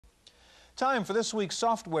Time for this week's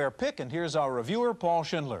software pick, and here's our reviewer, Paul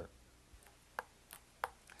Schindler.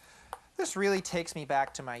 This really takes me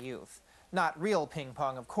back to my youth. Not real ping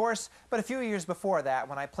pong, of course, but a few years before that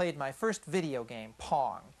when I played my first video game,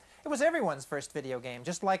 Pong. It was everyone's first video game,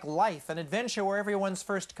 just like Life and Adventure were everyone's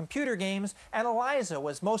first computer games, and Eliza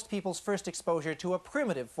was most people's first exposure to a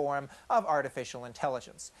primitive form of artificial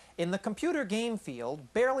intelligence. In the computer game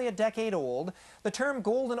field, barely a decade old, the term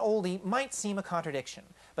Golden Oldie might seem a contradiction,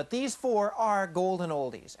 but these four are Golden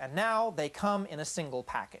Oldies, and now they come in a single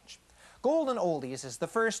package. Golden Oldies is the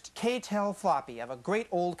first K-tel floppy of a great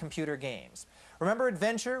old computer games. Remember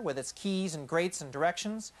Adventure with its keys and grates and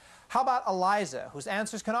directions? How about Eliza, whose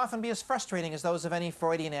answers can often be as frustrating as those of any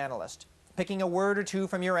Freudian analyst, picking a word or two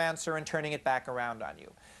from your answer and turning it back around on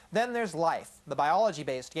you? Then there's Life, the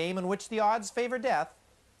biology-based game in which the odds favor death,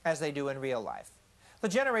 as they do in real life. The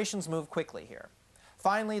generations move quickly here.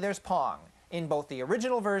 Finally, there's Pong, in both the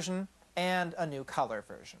original version and a new color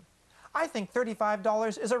version. I think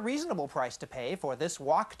 $35 is a reasonable price to pay for this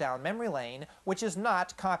walk down memory lane, which is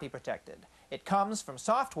not copy protected. It comes from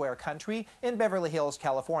software country in Beverly Hills,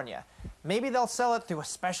 California. Maybe they'll sell it through a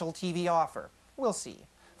special TV offer. We'll see.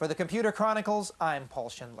 For the Computer Chronicles, I'm Paul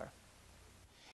Schindler.